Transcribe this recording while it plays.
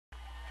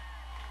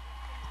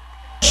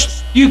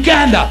Because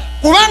Uganda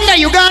kubanga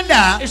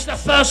Uganda is the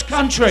first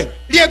country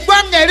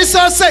lyeggwanga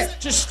erisoose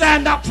to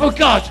stand up for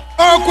God.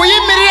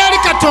 okuyimirira eri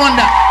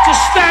Katonda, To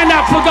stand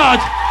up for God.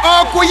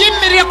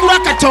 okuyimirira ku lwa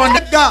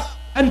Katonda.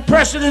 And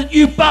President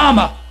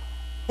Obama,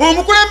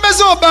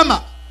 Omukulembeze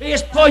Obama he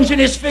is pointing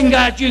his finger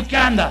at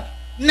Uganda.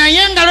 naye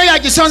engalo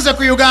yagisonze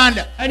ku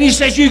Uganda, And he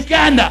says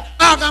Uganda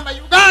agamba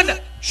Uganda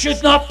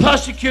should not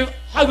persecute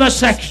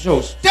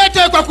homosexuals.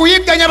 teteekwa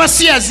kuyigganya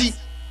basiyazi.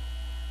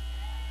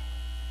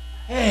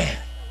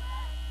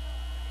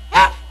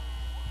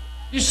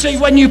 You see,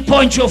 when you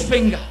point your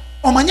finger,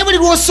 Omanye buli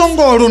lw'osonga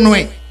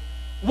olunwe,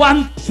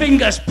 one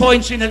finger's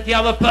pointing at the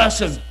other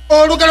person,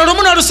 olugalo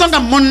lumu n'olusonga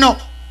mu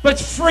munno, but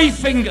 3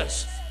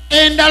 fingers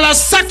endala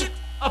 3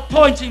 are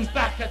pointing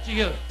back at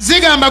you.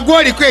 zigamba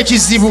gw'oliko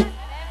ekizibu.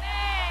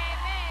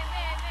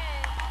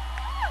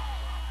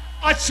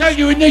 I tell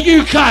you, in the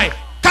UK,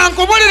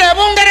 Kankubulira e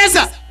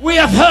Bungereza we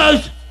have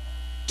heard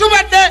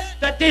tubadde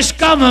that this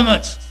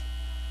government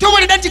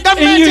tuwulidde nti in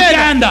gavumenti eno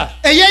Uganda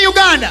ey'e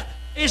Uganda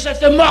is a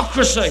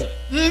democracy.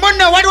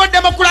 mbunno waliwo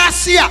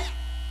demokulasiya,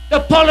 The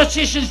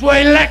politicians were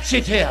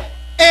elected here.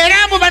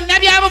 era mbu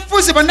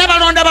bannabyabufuzi bonna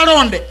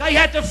balonde. They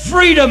had the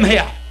freedom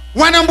here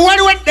Wano mbu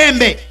waliwo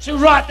eddembe to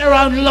write their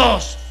own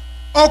laws.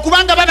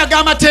 okubanga babaga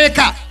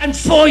amateeka. And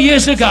 4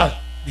 years ago,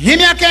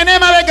 Emyaka ena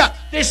emabega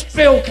this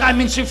bill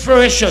came into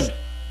fruition.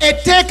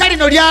 etteeka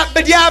lino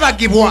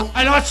lyabagibwa.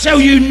 And I tell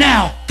you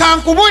now,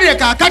 Kankubulire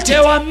kaakati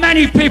there are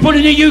many people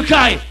in the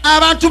UK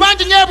abantu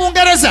bangi nnyo e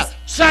Bungereza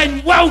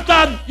saying, well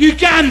done,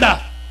 Uganda.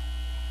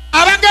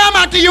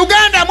 abagamba nti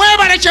Uganda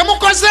mwebale kye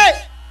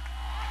mukoze.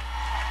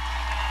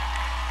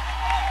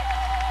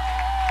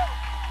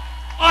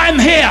 I'm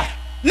here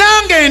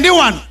Nange ndi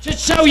wano to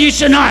tell you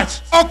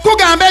tonight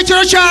okugamba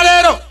ekiro kya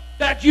leero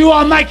that you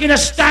are making a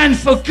stand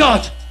for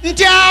God.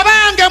 nti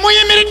abange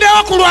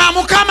muyimiriddewo ku lwa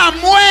Mukama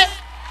mmwe.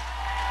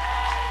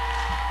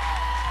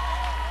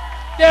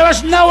 There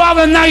is no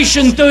other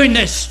nation doing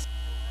this.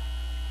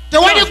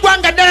 Tewali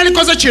ggwanga ddala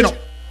likoze kino,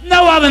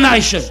 No other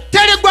nation.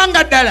 teri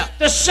ggwanga ddala.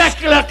 The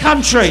secular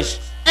countries,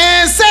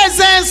 Ensi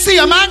ez'ensi,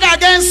 amawanga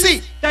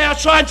ag'ensi they are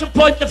trying to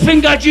point the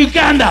finger at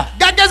Uganda.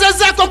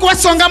 gagezezzaako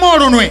okubasongamu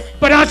olunwe.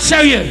 But I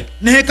tell you,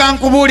 Naye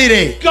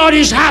kankubuulire, God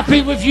is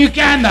happy with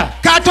Uganda.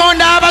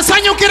 Katonda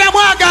abasanyukiramu,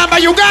 agamba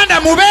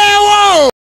Uganda mubeewo.